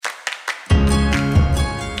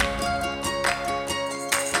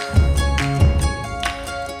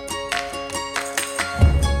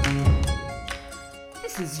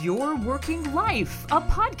Your Working Life, a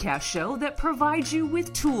podcast show that provides you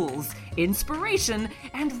with tools, inspiration,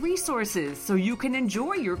 and resources so you can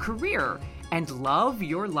enjoy your career and love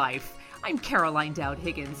your life. I'm Caroline Dowd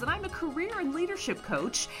Higgins, and I'm a career and leadership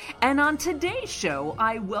coach. And on today's show,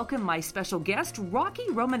 I welcome my special guest, Rocky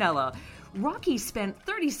Romanella. Rocky spent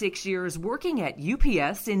 36 years working at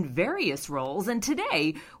UPS in various roles, and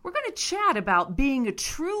today we're going to chat about being a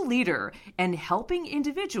true leader and helping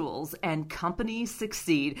individuals and companies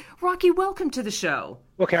succeed. Rocky, welcome to the show.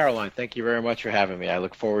 Well, Caroline, thank you very much for having me. I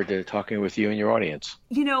look forward to talking with you and your audience.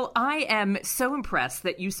 You know, I am so impressed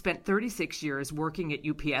that you spent 36 years working at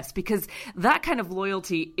UPS because that kind of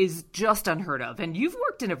loyalty is just unheard of, and you've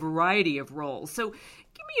worked in a variety of roles. So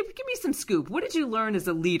give me some scoop. What did you learn as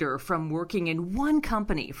a leader from working in one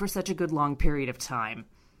company for such a good long period of time?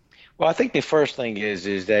 Well, I think the first thing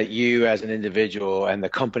is that you as an individual and the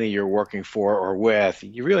company you're working for or with,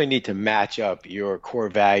 you really need to match up your core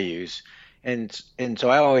values. And so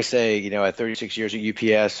I always say, you know, at 36 years at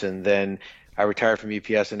UPS, and then I retired from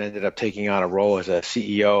UPS and ended up taking on a role as a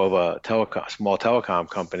CEO of a small telecom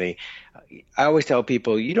company. I always tell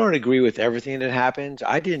people, you don't agree with everything that happens.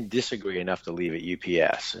 I didn't disagree enough to leave at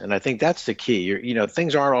UPS. And I think that's the key.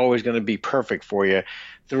 Things aren't always going to be perfect for you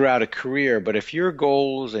throughout a career. But if your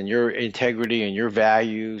goals and your integrity and your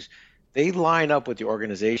values, they line up with the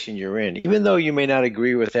organization you're in, even though you may not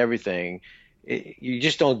agree with everything, you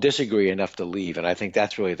just don't disagree enough to leave. And I think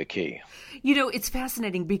that's really the key. You know, it's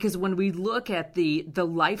fascinating because when we look at the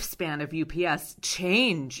lifespan of UPS,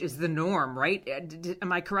 change is the norm, right?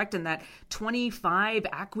 Am I correct in that? 25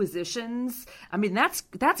 acquisitions? I mean, that's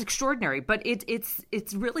extraordinary, but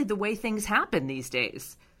it's really the way things happen these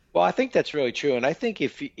days. Well, I think that's really true. And I think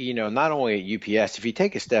if, not only at UPS, if you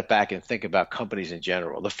take a step back and think about companies in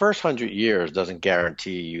general, the first 100 years doesn't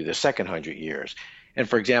guarantee you the second 100 years. And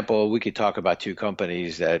for example, we could talk about two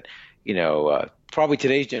companies that, probably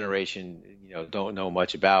today's generation, don't know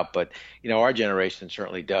much about, but, our generation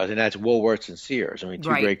certainly does. And that's Woolworths and Sears. I mean, two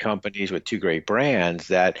Right. great companies with two great brands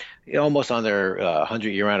that almost on their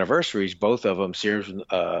 100-year anniversaries, both of them, Sears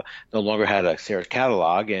no longer had a Sears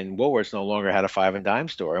catalog and Woolworths no longer had a five and dime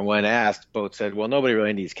store. And when asked, both said, well, nobody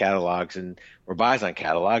really needs catalogs or buys on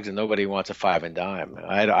catalogs, and nobody wants a five and dime.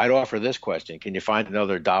 I'd offer this question: can you find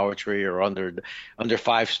another Dollar Tree or under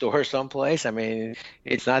five stores someplace? I mean,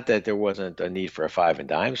 it's not that there wasn't a need for a five and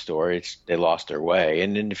dime store; it's they lost their way.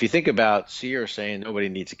 And then if you think about Sears saying nobody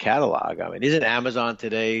needs a catalog, I mean, isn't Amazon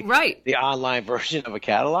today Right. the online version of a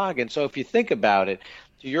catalog? And so if you think about it,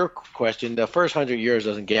 to your question, the first 100 years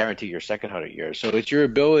doesn't guarantee your second 100 years. So it's your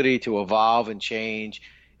ability to evolve and change.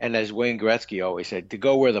 And as Wayne Gretzky always said, to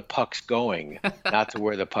go where the puck's going, not to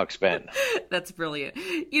where the puck's been. That's brilliant.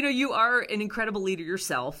 You are an incredible leader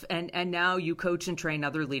yourself, and now you coach and train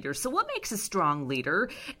other leaders. So what makes a strong leader,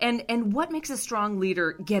 and what makes a strong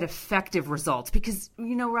leader get effective results? Because,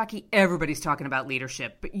 Rocky, everybody's talking about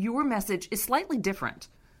leadership, but your message is slightly different.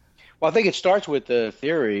 Well, I think it starts with the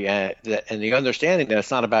theory and the understanding that it's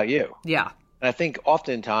not about you. Yeah. And I think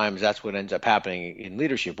oftentimes that's what ends up happening in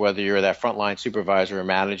leadership, whether you're that frontline supervisor or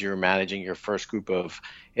manager managing your first group of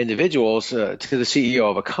individuals to the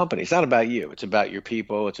CEO of a company. It's not about you. It's about your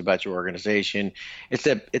people. It's about your organization.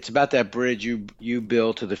 It's about that bridge you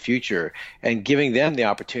build to the future and giving them the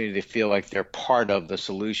opportunity to feel like they're part of the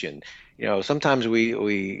solution. Sometimes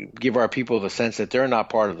we give our people the sense that they're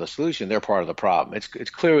not part of the solution, they're part of the problem.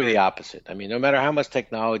 It's clearly the opposite. I mean, no matter how much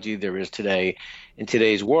technology there is today in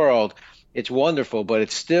today's world, it's wonderful, but it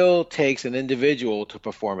still takes an individual to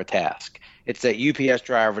perform a task. It's that UPS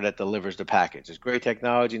driver that delivers the package. There's great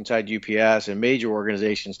technology inside UPS and major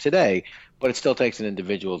organizations today, but it still takes an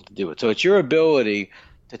individual to do it. So it's your ability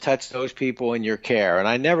to touch those people in your care. And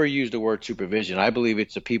I never use the word supervision. I believe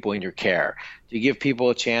it's the people in your care. To give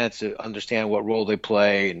people a chance to understand what role they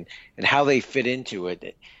play and how they fit into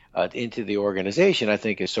it. Into the organization, I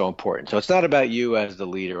think is so important. So it's not about you as the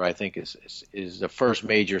leader, I think is the first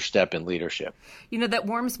major step in leadership. That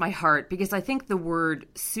warms my heart because I think the word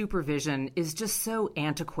supervision is just so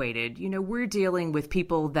antiquated. We're dealing with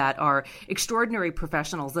people that are extraordinary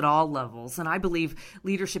professionals at all levels. And I believe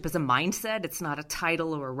leadership is a mindset. It's not a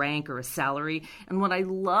title or a rank or a salary. And what I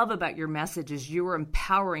love about your message is you're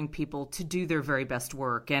empowering people to do their very best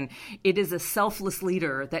work. And it is a selfless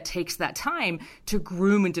leader that takes that time to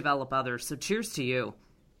groom and develop others. So cheers to you.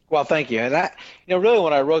 Well, thank you. And that, really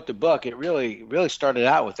when I wrote the book, it really started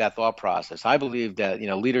out with that thought process. I believe that,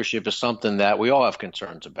 leadership is something that we all have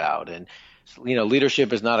concerns about. And,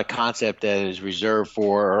 leadership is not a concept that is reserved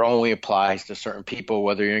for or only applies to certain people,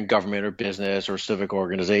 whether you're in government or business or civic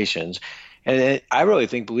organizations. And I really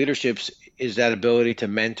think leadership is that ability to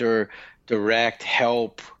mentor, direct,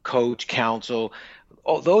 help, coach, counsel.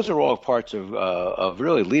 Oh, those are all parts of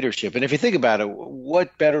really leadership. And if you think about it,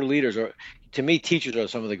 what better leaders are? To me, teachers are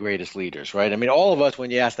some of the greatest leaders, right? I mean, all of us,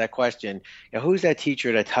 when you ask that question, who's that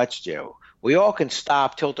teacher that touched you? We all can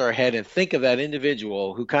stop, tilt our head, and think of that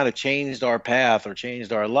individual who kind of changed our path or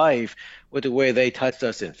changed our life with the way they touched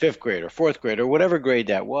us in fifth grade or fourth grade or whatever grade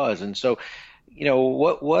that was. And so,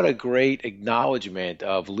 what a great acknowledgement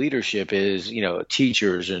of leadership is,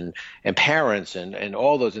 teachers and parents and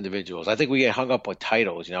all those individuals. I think we get hung up with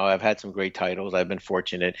titles. I've had some great titles. I've been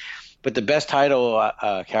fortunate. But the best title,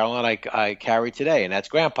 Caroline, I carry today, and that's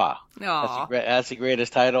Grandpa. That's the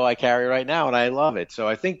greatest title I carry right now, and I love it. So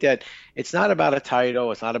I think that it's not about a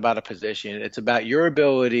title. It's not about a position. It's about your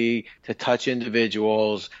ability to touch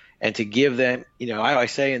individuals and to give them, I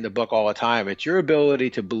say in the book all the time, it's your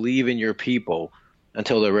ability to believe in your people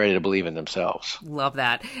until they're ready to believe in themselves. Love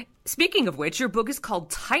that. Speaking of which, your book is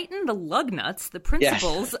called Tighten the Lug Nuts, The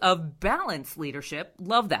Principles of Balanced Leadership.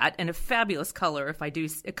 Love that. And a fabulous cover, if I do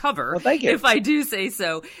say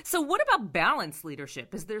so. So what about balanced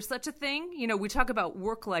leadership? Is there such a thing? We talk about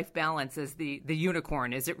work-life balance as the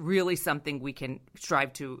unicorn. Is it really something we can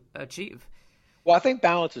strive to achieve? Well, I think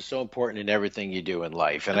balance is so important in everything you do in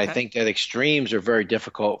life. And I think that extremes are very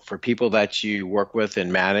difficult for people that you work with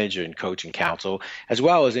and manage and coach and counsel, as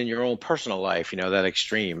well as in your own personal life. That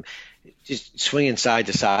extreme, just swinging side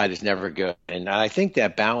to side is never good. And I think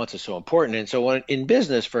that balance is so important. And so in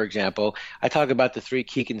business, for example, I talk about the three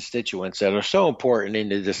key constituents that are so important in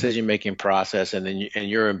the decision-making process and in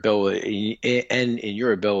your ability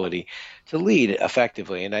to lead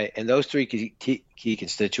effectively. And those three key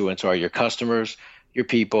constituents are your customers, your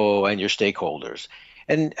people, and your stakeholders.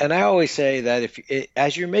 And I always say that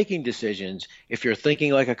as you're making decisions, if you're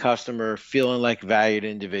thinking like a customer, feeling like a valued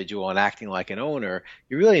individual, and acting like an owner,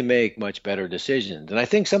 you really make much better decisions. And I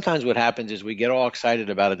think sometimes what happens is we get all excited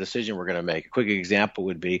about a decision we're going to make. A quick example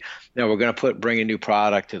would be, we're going to bring a new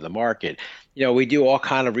product to the market. We do all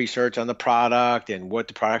kind of research on the product and what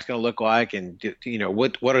the product's going to look like, and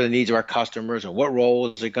what are the needs of our customers and what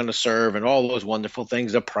role is it going to serve, and all those wonderful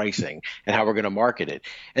things of pricing and how we're going to market it.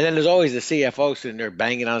 And then there's always the CFO sitting there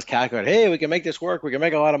banging on his calculator. Hey, we can make this work. We can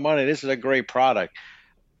make a lot of money. This is a great product.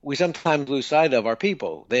 We sometimes lose sight of our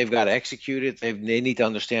people. They've got to execute it. They need to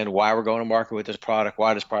understand why we're going to market with this product,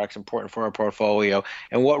 why this product's important for our portfolio,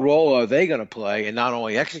 and what role are they going to play in not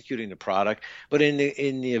only executing the product, but in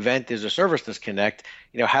the event there's a service disconnect,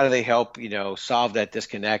 how do they help, solve that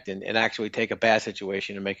disconnect and actually take a bad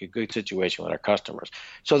situation and make a good situation with our customers.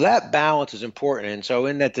 So that balance is important. And so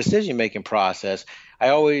in that decision-making process,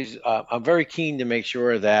 I'm very keen to make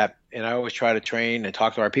sure that, and I always try to train and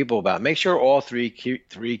talk to our people about, make sure all three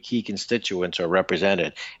key constituents are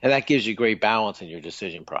represented. And that gives you great balance in your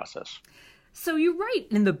decision process. So you write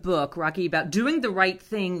in the book, Rocky, about doing the right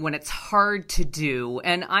thing when it's hard to do.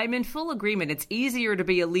 And I'm in full agreement. It's easier to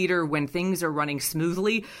be a leader when things are running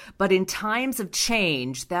smoothly. But in times of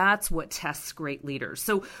change, that's what tests great leaders.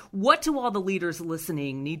 So what do all the leaders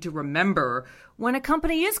listening need to remember when a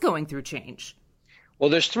company is going through change? Well,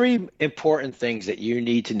 there's three important things that you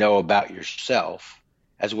need to know about yourself,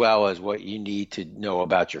 as well as what you need to know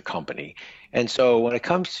about your company. And so when it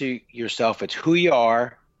comes to yourself, it's who you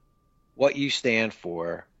are, what you stand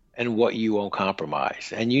for, and what you won't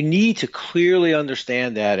compromise. And you need to clearly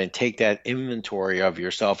understand that and take that inventory of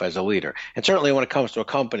yourself as a leader. And certainly when it comes to a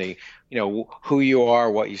company, who you are,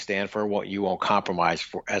 what you stand for, what you won't compromise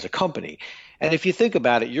for as a company. And if you think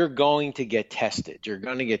about it, you're going to get tested. You're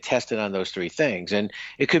going to get tested on those three things. And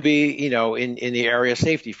it could be, in the area of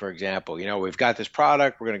safety, for example, we've got this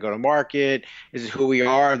product, we're going to go to market. This is who we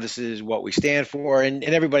are. This is what we stand for. And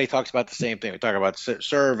everybody talks about the same thing. We talk about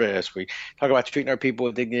service. We talk about treating our people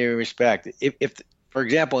with dignity and respect. If for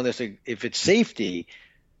example, in this, if it's safety,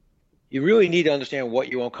 you really need to understand what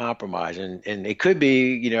you won't compromise. And it could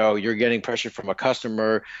be, you're getting pressure from a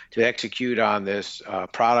customer to execute on this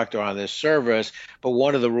product or on this service. But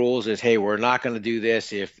one of the rules is, hey, we're not going to do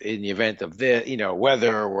this if in the event of this,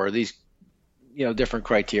 weather or these, different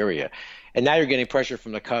criteria. And now you're getting pressure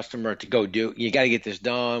from the customer to go you got to get this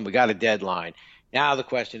done. We got a deadline. Now the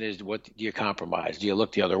question is, what do you compromise? Do you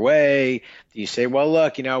look the other way? Do you say, well,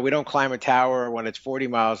 look, we don't climb a tower when it's 40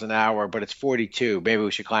 miles an hour, but it's 42. Maybe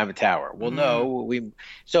we should climb a tower. Well, no.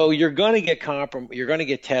 So you're going to get you're going to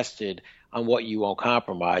get tested on what you won't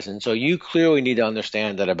compromise. And so you clearly need to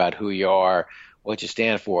understand that about who you are, what you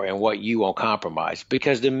stand for, and what you won't compromise.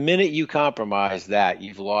 Because the minute you compromise that,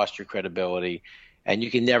 you've lost your credibility. And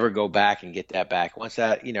you can never go back and get that back. Once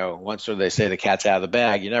they say the cat's out of the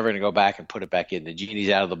bag, you're never going to go back and put it back in. The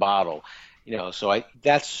genie's out of the bottle. So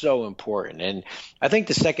that's so important. And I think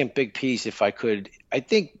the second big piece, if I could, I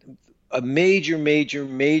think a major, major,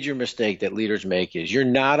 major mistake that leaders make is you're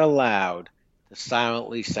not allowed to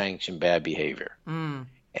silently sanction bad behavior.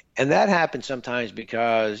 And that happens sometimes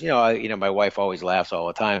because, my wife always laughs all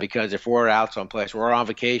the time because if we're out someplace, we're on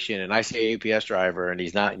vacation and I see a UPS driver and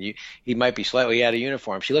he's not, he might be slightly out of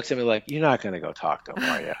uniform. She looks at me like, you're not going to go talk to him,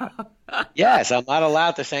 are you? Yes, I'm not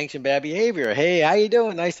allowed to sanction bad behavior. Hey, how you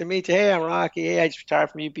doing? Nice to meet you. Hey, I'm Rocky. Hey, I just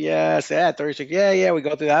retired from UPS. Yeah, 36. Yeah. We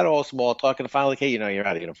go through that all small talk and finally, hey, you're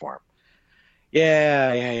out of uniform.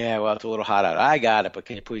 Yeah. Well, it's a little hot out. I got it, but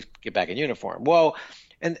can you please get back in uniform? Well,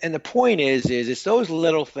 and the point is it's those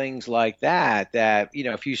little things like that,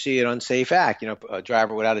 if you see an unsafe act, a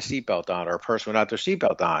driver without a seatbelt on or a person without their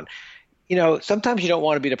seatbelt on, sometimes you don't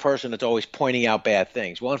want to be the person that's always pointing out bad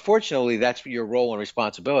things. Well, unfortunately, that's your role and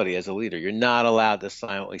responsibility as a leader. You're not allowed to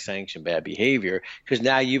silently sanction bad behavior because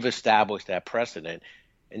now you've established that precedent.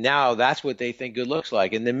 And now that's what they think good looks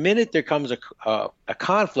like. And the minute there comes a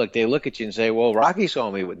conflict, they look at you and say, well, Rocky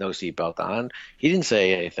saw me with no seatbelt on. He didn't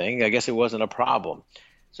say anything. I guess it wasn't a problem.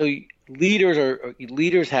 So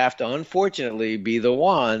leaders have to, unfortunately, be the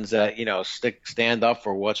ones that, stand up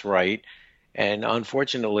for what's right. And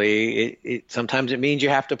unfortunately, it sometimes it means you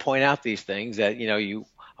have to point out these things that,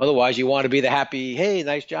 otherwise you want to be the happy, hey,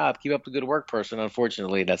 nice job, keep up the good work person.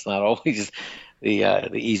 Unfortunately, that's not always the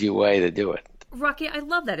easy way to do it. Rocky, I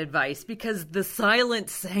love that advice because the silent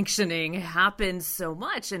sanctioning happens so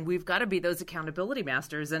much, and we've got to be those accountability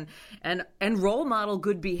masters and role model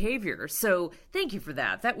good behavior. So thank you for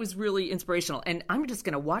that. That was really inspirational. And I'm just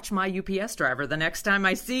going to watch my UPS driver the next time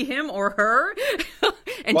I see him or her.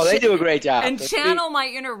 Well, they do a great job. And channel my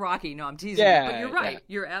inner Rocky. No, I'm teasing you, but you're right. Yeah.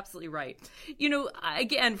 You're absolutely right.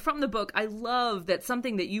 Again, from the book, I love that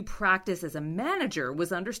something that you practice as a manager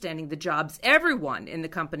was understanding the jobs everyone in the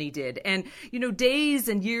company did. And, days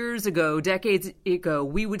and years ago, decades ago,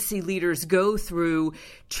 we would see leaders go through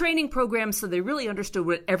training programs so they really understood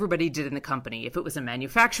what everybody did in the company. If it was a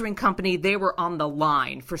manufacturing company, they were on the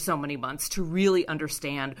line for so many months to really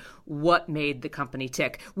understand what made the company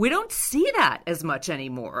tick. We don't see that as much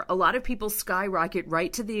anymore. A lot of people skyrocket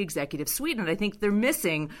right to the executive suite, and I think they're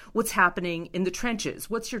missing what's happening in the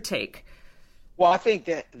trenches. What's your take? Well, I think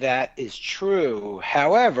that is true.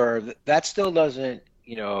 However, that still doesn't,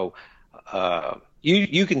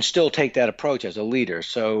 you can still take that approach as a leader.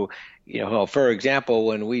 So, for example,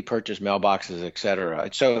 when we purchased mailboxes, et cetera,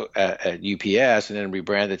 so at UPS and then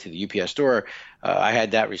rebranded to the UPS store, I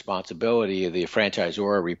had that responsibility. The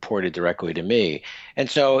franchisor reported directly to me. And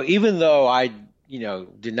so even though I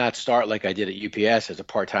did not start like I did at UPS as a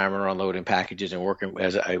part-timer unloading packages and working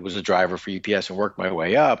as I was a driver for UPS and worked my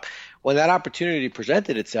way up, when that opportunity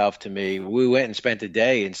presented itself to me, we went and spent a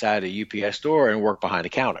day inside a UPS store and worked behind a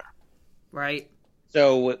counter. Right.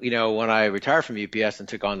 So, when I retired from UPS and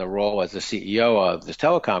took on the role as the CEO of this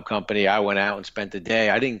telecom company, I went out and spent the day.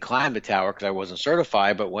 I didn't climb the tower because I wasn't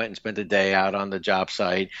certified, but went and spent the day out on the job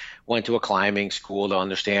site, went to a climbing school to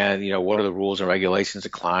understand, what are the rules and regulations to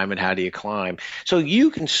climb and how do you climb. So you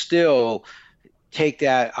can still take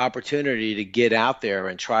that opportunity to get out there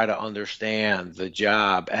and try to understand the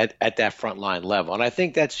job at that frontline level. And I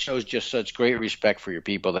think that shows just such great respect for your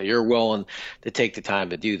people that you're willing to take the time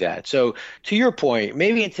to do that. So to your point,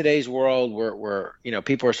 maybe in today's world where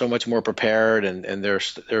people are so much more prepared and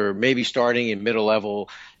they're maybe starting in middle level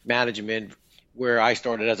management where I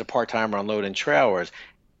started as a part-timer unloading trailers,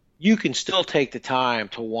 you can still take the time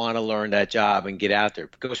to want to learn that job and get out there.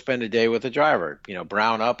 Go spend a day with a driver,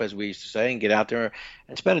 brown up, as we used to say, and get out there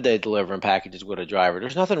and spend a day delivering packages with a driver.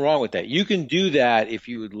 There's nothing wrong with that. You can do that if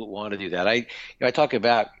you would want to do that. I talk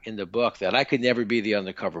about in the book that I could never be the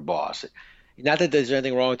undercover boss. Not that there's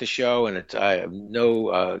anything wrong with the show, and I have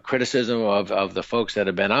no criticism of the folks that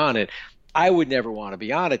have been on it. I would never want to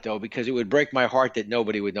be on it, though, because it would break my heart that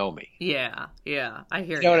nobody would know me. Yeah, I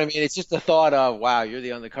hear you. You know what I mean? It's just the thought of, wow, you're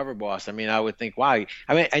the undercover boss. I mean, I would think, wow.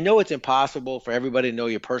 I mean, I know it's impossible for everybody to know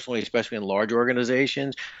you personally, especially in large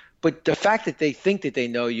organizations. But the fact that they think that they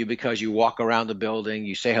know you because you walk around the building,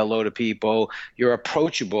 you say hello to people, you're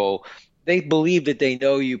approachable, they believe that they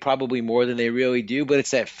know you probably more than they really do. But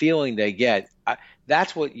it's that feeling they get.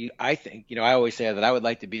 That's what I think. I always say that I would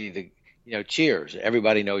like to be the cheers.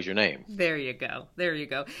 Everybody knows your name. There you go.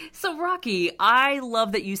 So, Rocky, I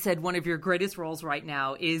love that you said one of your greatest roles right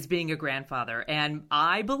now is being a grandfather. And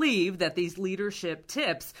I believe that these leadership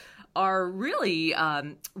tips are really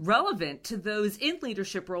relevant to those in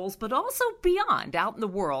leadership roles, but also beyond, out in the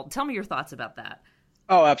world. Tell me your thoughts about that.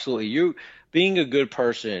 Oh, absolutely. You being a good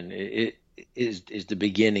person, is the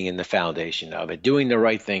beginning and the foundation of it. Doing the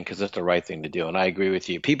right thing because it's the right thing to do. And I agree with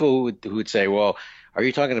you. People who would say, well, are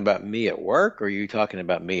you talking about me at work or are you talking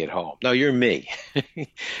about me at home? No, you're me. Yes.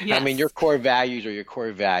 I mean, your core values are your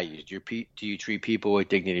core values. Do you treat people with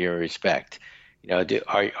dignity or respect?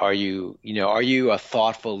 Are you a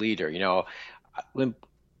thoughtful leader?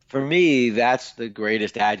 For me, that's the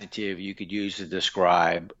greatest adjective you could use to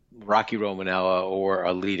describe Rocky Romanella or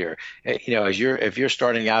a leader. If you're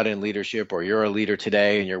starting out in leadership or you're a leader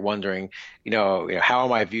today and you're wondering, how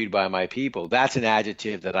am I viewed by my people? That's an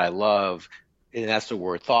adjective that I love. And that's the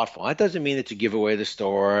word thoughtful. That doesn't mean that you give away the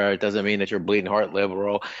store. It doesn't mean that you're bleeding heart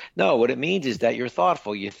liberal. No, what it means is that you're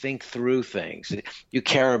thoughtful. You think through things. You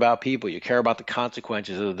care about people. You care about the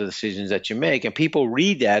consequences of the decisions that you make. And people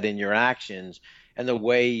read that in your actions and the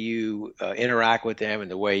way you interact with them and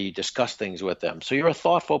the way you discuss things with them. So you're a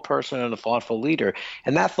thoughtful person and a thoughtful leader.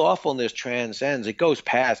 And that thoughtfulness transcends. It goes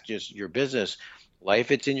past just your business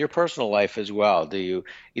life. It's in your personal life as well. Are you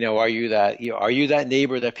that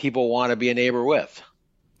neighbor that people want to be a neighbor with?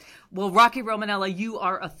 Well, Rocky Romanella, you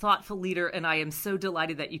are a thoughtful leader, and I am so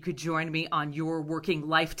delighted that you could join me on your working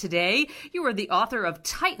life today. You are the author of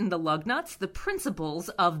Tighten the Lug Nuts, The Principles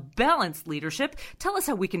of Balanced Leadership. Tell us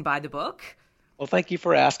how we can buy the book. Well, thank you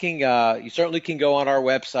for asking. You certainly can go on our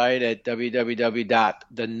website at www.3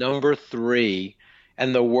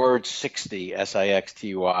 and the word 60,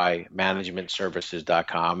 SIXTY,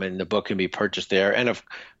 managementservices.com. And the book can be purchased there. And of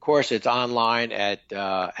course, it's online at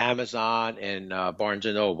Amazon and Barnes &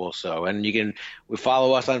 Noble. We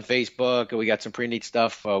follow us on Facebook, and we got some pretty neat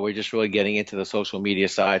stuff. We're just really getting into the social media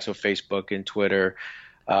side. So Facebook and Twitter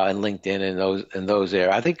and LinkedIn and those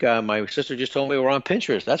there. I think my sister just told me we're on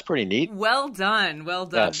Pinterest. That's pretty neat. Well done. Well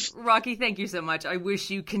done. Yes. Rocky, thank you so much. I wish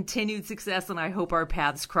you continued success, and I hope our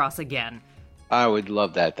paths cross again. I would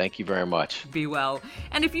love that. Thank you very much. Be well.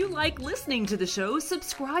 And if you like listening to the show,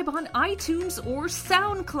 subscribe on iTunes or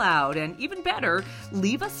SoundCloud. And even better,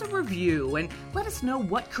 leave us a review and let us know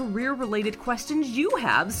what career-related questions you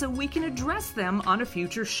have so we can address them on a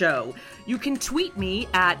future show. You can tweet me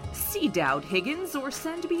at cdowdhiggins or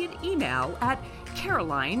send me an email at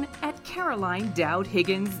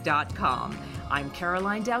caroline@carolinedowdhiggins.com. I'm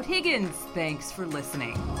Caroline Dowd Higgins. Thanks for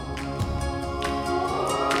listening.